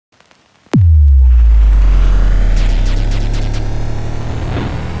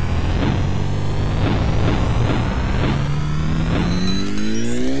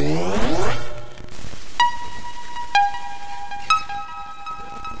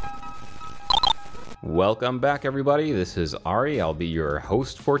Welcome back, everybody. This is Ari. I'll be your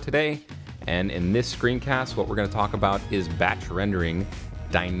host for today. And in this screencast, what we're going to talk about is batch rendering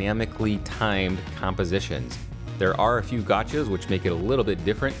dynamically timed compositions. There are a few gotchas which make it a little bit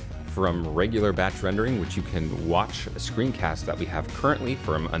different from regular batch rendering, which you can watch a screencast that we have currently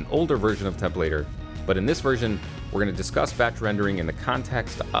from an older version of Templator. But in this version, we're going to discuss batch rendering in the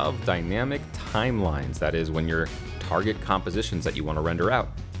context of dynamic timelines. That is, when your target compositions that you want to render out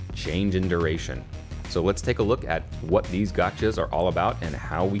change in duration. So let's take a look at what these gotchas are all about and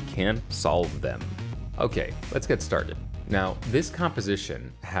how we can solve them. Okay, let's get started. Now, this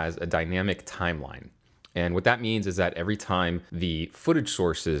composition has a dynamic timeline. And what that means is that every time the footage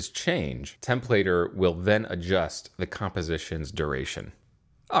sources change, Templator will then adjust the composition's duration.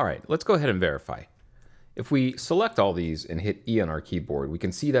 All right, let's go ahead and verify. If we select all these and hit E on our keyboard, we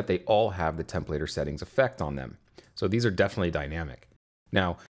can see that they all have the Templator settings effect on them. So these are definitely dynamic.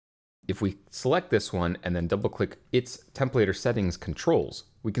 Now, if we select this one and then double click its Templator settings controls,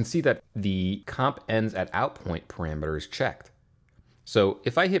 we can see that the comp ends at out point parameter is checked. So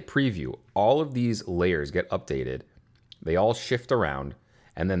if I hit preview, all of these layers get updated, they all shift around,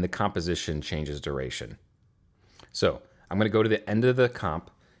 and then the composition changes duration. So I'm going to go to the end of the comp.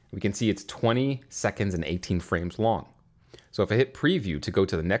 We can see it's 20 seconds and 18 frames long. So if I hit preview to go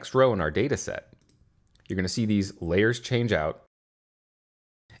to the next row in our data set, you're going to see these layers change out.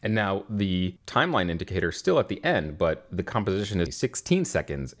 And now the timeline indicator is still at the end, but the composition is 16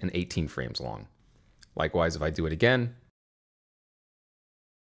 seconds and 18 frames long. Likewise, if I do it again,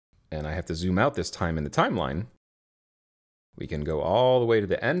 and I have to zoom out this time in the timeline, we can go all the way to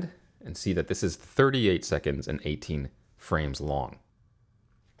the end and see that this is 38 seconds and 18 frames long.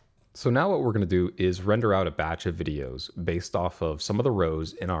 So now what we're going to do is render out a batch of videos based off of some of the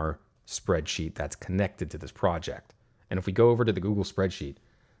rows in our spreadsheet that's connected to this project. And if we go over to the Google spreadsheet,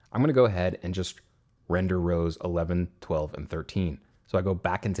 I'm going to go ahead and just render rows 11, 12, and 13. So I go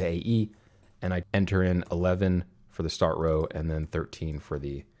back into AE and I enter in 11 for the start row and then 13 for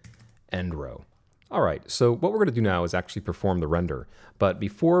the end row. All right, so what we're going to do now is actually perform the render. But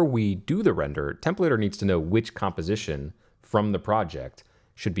before we do the render, Templator needs to know which composition from the project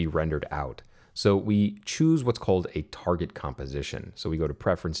should be rendered out. So we choose what's called a target composition. So we go to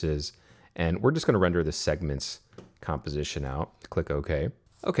preferences and we're just going to render the segments composition out. Click OK.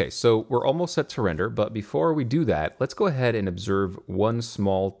 Okay, so we're almost set to render, but before we do that, let's go ahead and observe one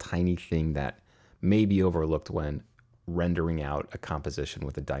small tiny thing that may be overlooked when rendering out a composition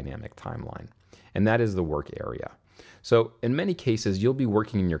with a dynamic timeline, and that is the work area. So in many cases, you'll be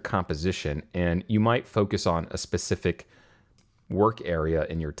working in your composition and you might focus on a specific work area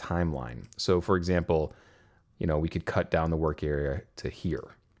in your timeline. So for example, we could cut down the work area to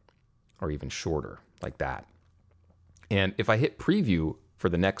here or even shorter like that. And if I hit preview for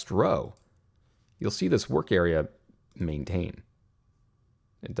the next row, you'll see this work area maintain.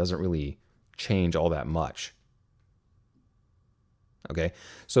 It doesn't really change all that much. Okay,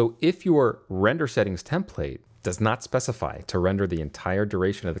 so if your render settings template does not specify to render the entire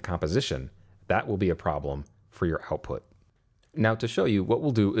duration of the composition, that will be a problem for your output. Now to show you, what we'll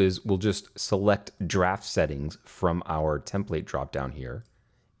do is we'll just select draft settings from our template dropdown here,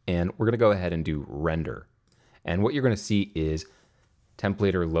 and we're going to go ahead and do render. And what you're going to see is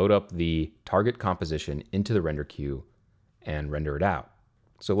Templator load up the target composition into the render queue and render it out.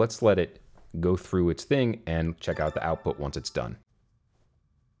 So let's let it go through its thing and check out the output once it's done.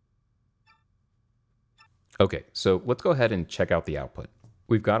 Okay, so let's go ahead and check out the output.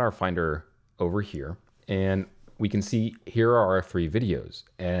 We've got our Finder over here, and we can see here are our 3 videos,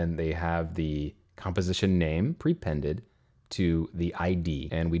 and they have the composition name prepended to the ID,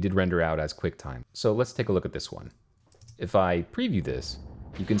 and we did render out as QuickTime. So let's take a look at this one. If I preview this,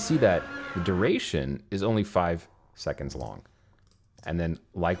 you can see that the duration is only 5 seconds long. And then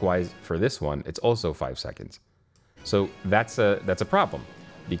likewise for this one, it's also 5 seconds. So that's a problem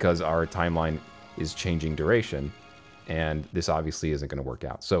because our timeline is changing duration, and this obviously isn't going to work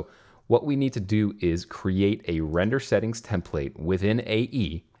out. So what we need to do is create a render settings template within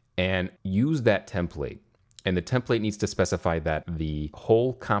AE and use that template. And the template needs to specify that the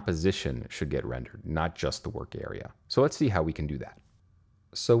whole composition should get rendered, not just the work area. So let's see how we can do that.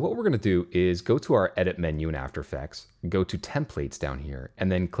 So what we're going to do is go to our edit menu in After Effects, go to templates down here,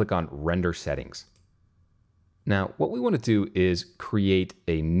 and then click on render settings. Now, what we want to do is create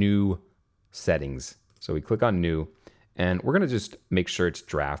a new settings. So we click on new, and we're going to just make sure it's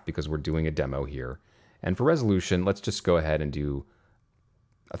draft because we're doing a demo here. And for resolution, let's just go ahead and do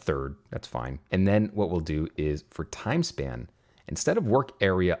a third. That's fine. And then what we'll do is for time span, instead of work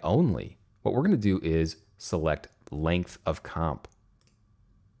area only, what we're going to do is select length of comp.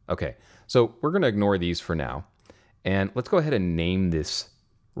 Okay, so we're going to ignore these for now. And let's go ahead and name this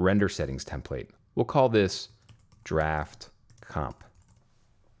render settings template. We'll call this draft comp.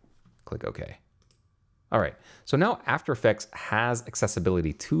 Click OK. All right, so now After Effects has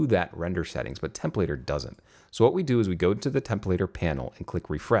accessibility to that render settings, but Templater doesn't. So what we do is we go to the Templater panel and click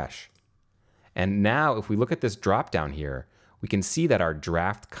refresh. And now if we look at this drop down here, we can see that our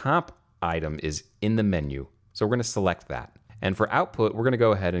draft comp item is in the menu. So we're going to select that. And for output, we're going to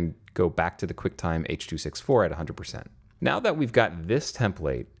go ahead and go back to the QuickTime H.264 at 100%. Now that we've got this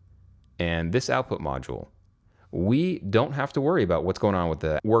template and this output module, we don't have to worry about what's going on with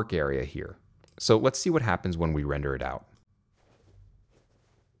the work area here. So let's see what happens when we render it out.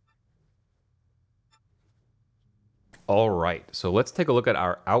 All right, so let's take a look at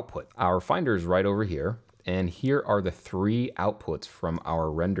our output. Our Finder is right over here, and here are the 3 outputs from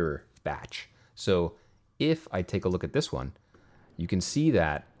our render batch. So if I take a look at this one, you can see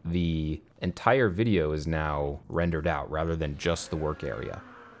that the entire video is now rendered out rather than just the work area.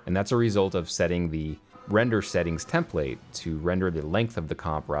 And that's a result of setting the render settings template to render the length of the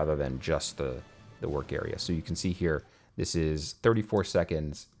comp rather than just the work area. So you can see here, this is 34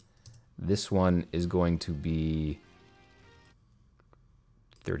 seconds. This one is going to be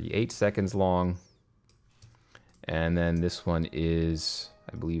 38 seconds long. And then this one is,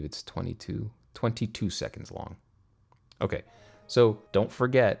 I believe it's 22 seconds long. Okay, so don't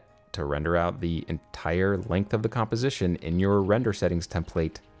forget to render out the entire length of the composition in your render settings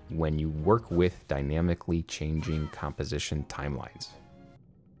template when you work with dynamically changing composition timelines.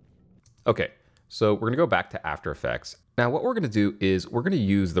 Okay, so we're gonna go back to After Effects. Now what we're gonna do is we're gonna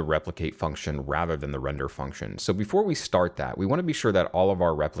use the replicate function rather than the render function. So before we start that, we wanna be sure that all of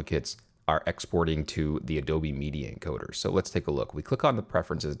our replicates are exporting to the Adobe Media Encoder. So let's take a look. We click on the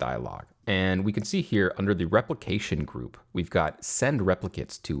Preferences dialog, and we can see here under the Replication group, we've got Send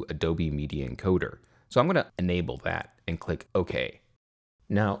Replicates to Adobe Media Encoder. So I'm gonna enable that and click OK.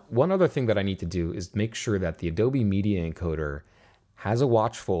 Now, one other thing that I need to do is make sure that the Adobe Media Encoder has a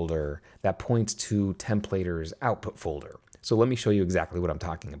watch folder that points to Templater's output folder. So let me show you exactly what I'm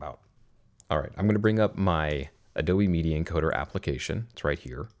talking about. All right, I'm gonna bring up my Adobe Media Encoder application. It's right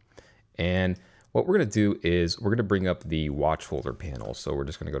here. And what we're gonna do is we're gonna bring up the watch folder panel. So we're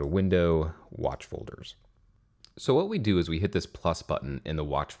just gonna go to Window, Watch Folders. So what we do is we hit this plus button in the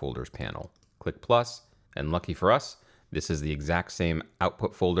watch folders panel. Click plus, and lucky for us, this is the exact same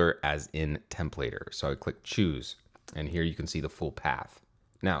output folder as in Templater. So I click choose, and here you can see the full path.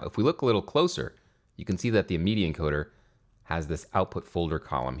 Now, if we look a little closer, you can see that the Media Encoder has this output folder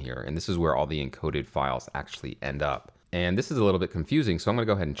column here, and this is where all the encoded files actually end up. And this is a little bit confusing, so I'm gonna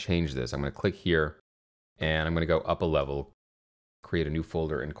go ahead and change this. I'm gonna click here, and I'm gonna go up a level, create a new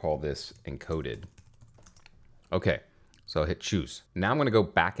folder, and call this encoded. Okay, so I'll hit choose. Now I'm gonna go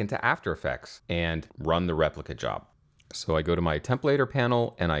back into After Effects and run the replicate job. So I go to my Templater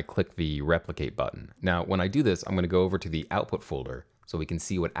panel, and I click the replicate button. Now, when I do this, I'm gonna go over to the output folder so we can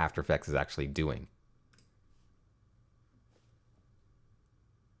see what After Effects is actually doing.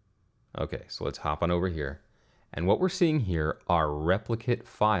 Okay, so let's hop on over here. And what we're seeing here are replicate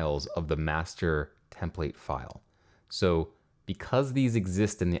files of the master template file. So because these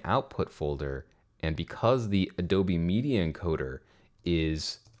exist in the output folder, and because the Adobe Media Encoder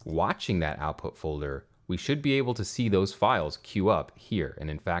is watching that output folder, we should be able to see those files queue up here. And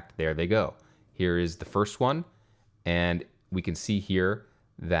in fact, there they go. Here is the first one. And we can see here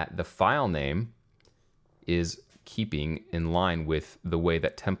that the file name is keeping in line with the way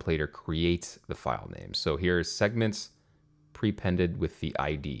that Templater creates the file name. So here's segments prepended with the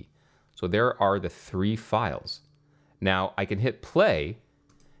ID. So there are the 3 files. Now I can hit play.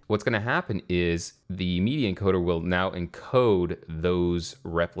 What's gonna happen is the Media Encoder will now encode those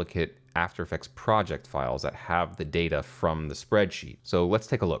replicate After Effects project files that have the data from the spreadsheet. So let's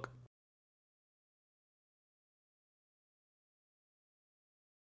take a look.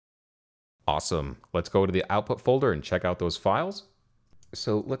 Awesome. Let's go to the output folder and check out those files.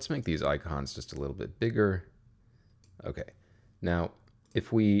 So let's make these icons just a little bit bigger. Okay. Now,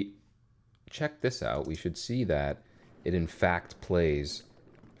 if we check this out, we should see that it in fact plays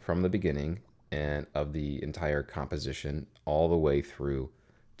from the beginning and of the entire composition all the way through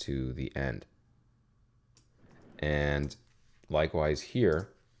to the end. And likewise here,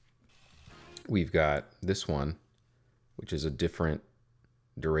 we've got this one, which is a different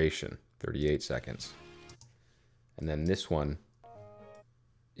duration, 38 seconds. And then this one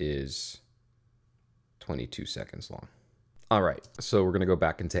is 22 seconds long. All right, so we're gonna go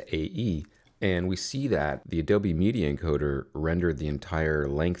back into AE, and we see that the Adobe Media Encoder rendered the entire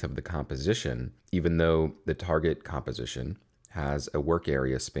length of the composition, even though the target composition has a work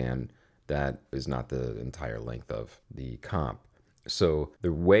area span that is not the entire length of the comp. So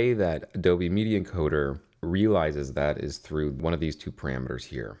the way that Adobe Media Encoder realizes that is through one of these two parameters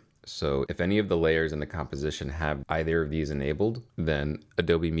here. So if any of the layers in the composition have either of these enabled, then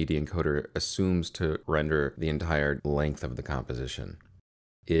Adobe Media Encoder assumes to render the entire length of the composition.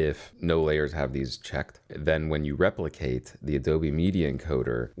 If no layers have these checked, then when you replicate, the Adobe Media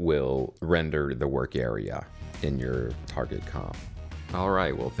Encoder will render the work area in your target comp. All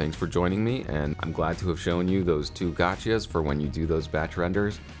right, well, thanks for joining me, and I'm glad to have shown you those two gotchas for when you do those batch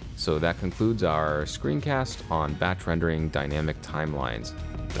renders. So that concludes our screencast on batch rendering dynamic timelines.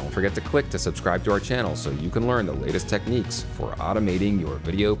 Don't forget to click to subscribe to our channel so you can learn the latest techniques for automating your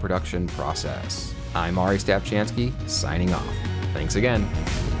video production process. I'm Ari Stavchansky, signing off. Thanks again.